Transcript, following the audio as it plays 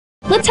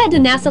Let's head to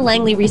NASA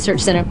Langley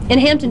Research Center in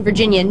Hampton,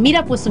 Virginia, and meet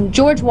up with some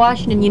George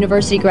Washington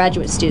University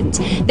graduate students.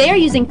 They are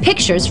using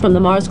pictures from the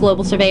Mars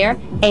Global Surveyor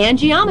and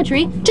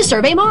geometry to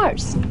survey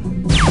Mars.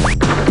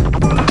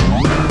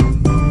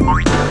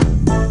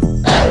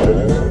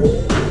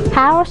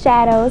 How are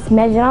shadows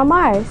measured on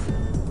Mars?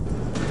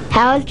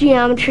 How is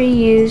geometry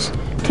used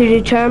to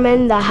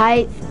determine the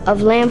height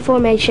of land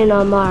formation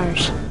on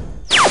Mars?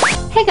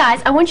 Hey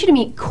guys, I want you to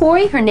meet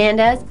Corey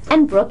Hernandez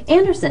and Brooke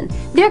Anderson.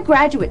 They're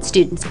graduate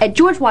students at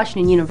George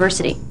Washington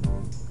University.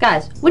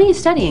 Guys, what are you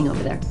studying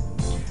over there?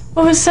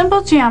 Well, with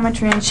simple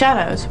geometry and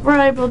shadows, we're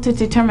able to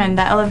determine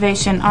the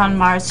elevation on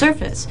Mars'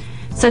 surface,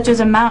 such as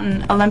a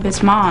mountain,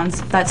 Olympus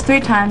Mons, that's 3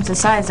 times the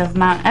size of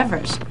Mount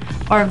Everest,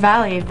 or a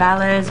valley,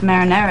 Valles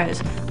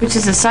Marineris, which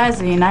is the size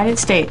of the United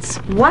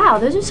States. Wow,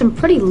 those are some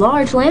pretty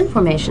large land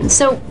formations.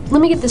 So,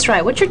 let me get this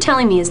right. What you're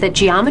telling me is that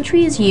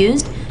geometry is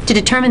used to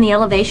determine the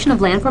elevation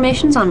of land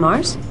formations on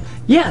Mars?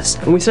 Yes,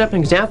 and we set up an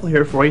example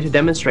here for you to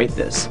demonstrate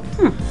this.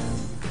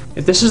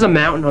 If this is a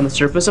mountain on the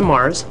surface of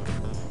Mars,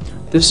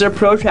 this is a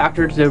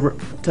protractor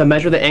to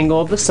measure the angle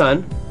of the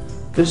sun.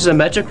 This is a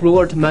metric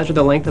ruler to measure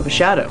the length of a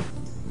shadow.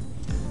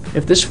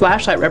 If this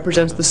flashlight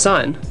represents the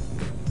sun,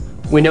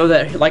 we know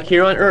that, like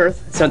here on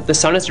Earth, the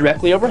sun is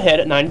directly overhead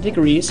at 90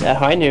 degrees at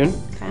high noon,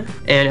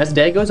 and as the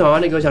day goes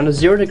on, it goes down to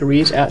 0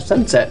 degrees at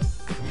sunset.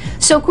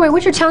 So, Corey,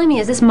 what you're telling me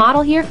is this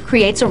model here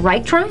creates a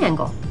right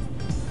triangle.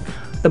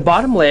 The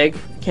bottom leg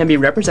can be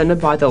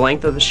represented by the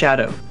length of the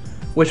shadow,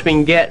 which we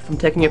can get from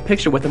taking a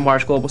picture with the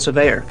Mars Global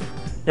Surveyor.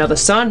 Now, the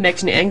sun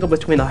makes an angle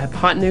between the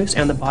hypotenuse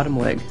and the bottom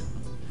leg.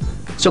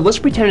 So let's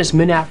pretend it's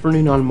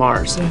mid-afternoon on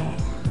Mars.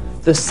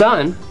 The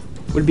sun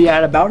would be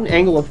at about an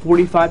angle of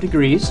 45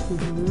 degrees,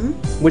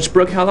 which,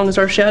 Brooke, how long is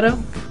our shadow?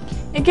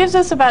 It gives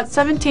us about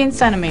 17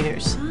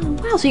 centimeters. Oh,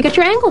 wow, so you got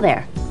your angle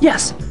there.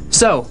 Yes.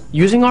 So,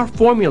 using our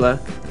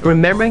formula,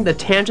 remembering the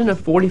tangent of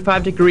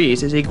 45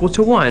 degrees is equal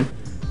to 1,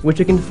 which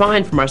we can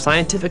find from our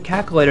scientific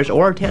calculators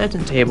or our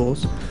tangent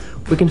tables,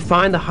 we can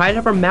find the height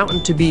of our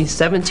mountain to be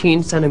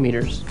 17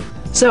 centimeters.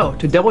 So,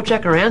 to double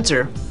check our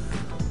answer,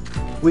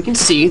 we can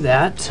see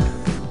that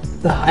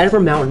the height of our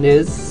mountain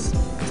is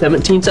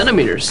 17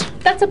 centimeters.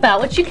 That's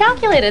about what you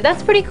calculated.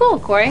 That's pretty cool,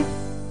 Corey.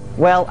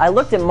 Well, I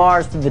looked at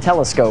Mars through the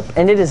telescope,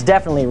 and it is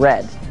definitely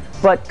red.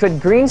 But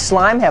could green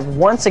slime have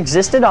once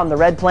existed on the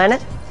red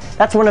planet?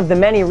 That's one of the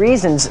many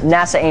reasons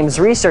NASA Ames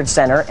Research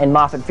Center in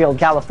Moffett Field,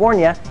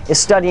 California is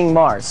studying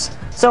Mars.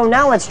 So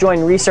now let's join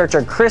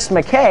researcher Chris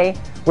McKay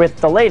with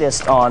the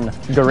latest on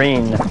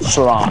green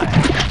slime.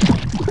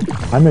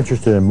 I'm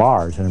interested in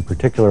Mars, and in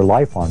particular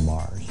life on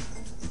Mars.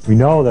 We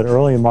know that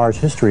early in Mars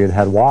history it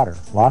had water,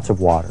 lots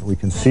of water. We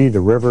can see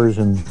the rivers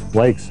and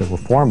lakes that were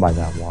formed by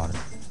that water.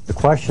 The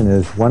question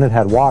is, when it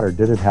had water,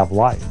 did it have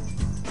life?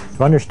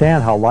 To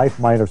understand how life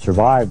might have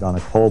survived on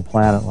a cold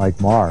planet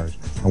like Mars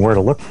and where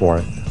to look for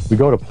it, we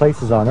go to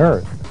places on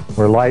Earth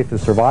where life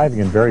is surviving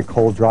in very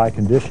cold, dry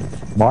conditions,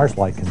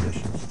 Mars-like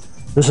conditions.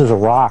 This is a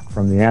rock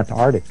from the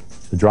Antarctic,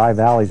 the dry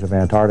valleys of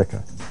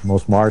Antarctica, the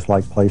most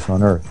Mars-like place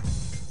on Earth.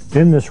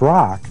 In this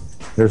rock,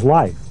 there's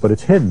life, but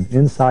it's hidden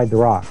inside the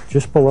rock.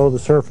 Just below the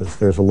surface,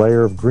 there's a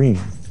layer of green.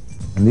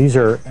 And these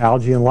are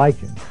algae and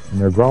lichen,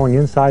 and they're growing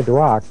inside the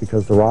rock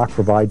because the rock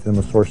provides them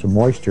a source of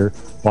moisture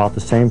while at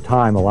the same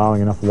time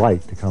allowing enough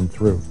light to come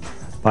through.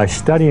 By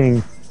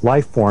studying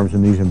life forms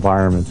in these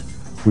environments,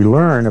 we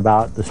learn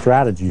about the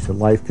strategies that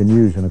life can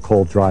use in a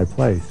cold, dry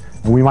place.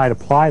 And we might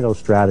apply those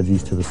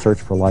strategies to the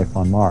search for life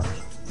on Mars.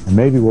 And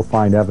maybe we'll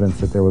find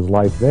evidence that there was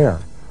life there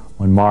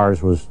when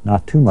Mars was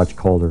not too much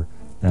colder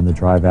than the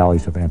dry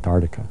valleys of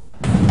Antarctica.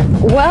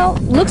 Well,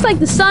 looks like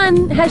the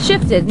sun has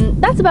shifted,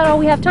 and that's about all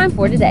we have time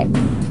for today.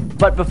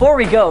 But before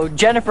we go,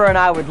 Jennifer and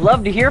I would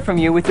love to hear from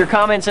you with your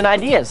comments and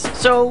ideas.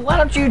 So why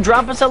don't you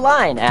drop us a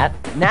line at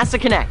NASA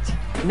Connect,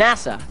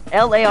 NASA,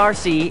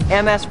 LARC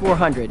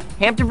MS400,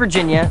 Hampton,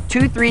 Virginia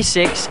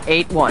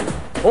 23681.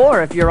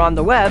 Or if you're on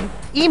the web,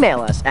 email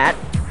us at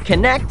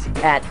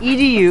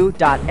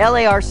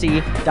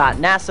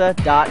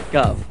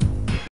connect@edu.larc.nasa.gov.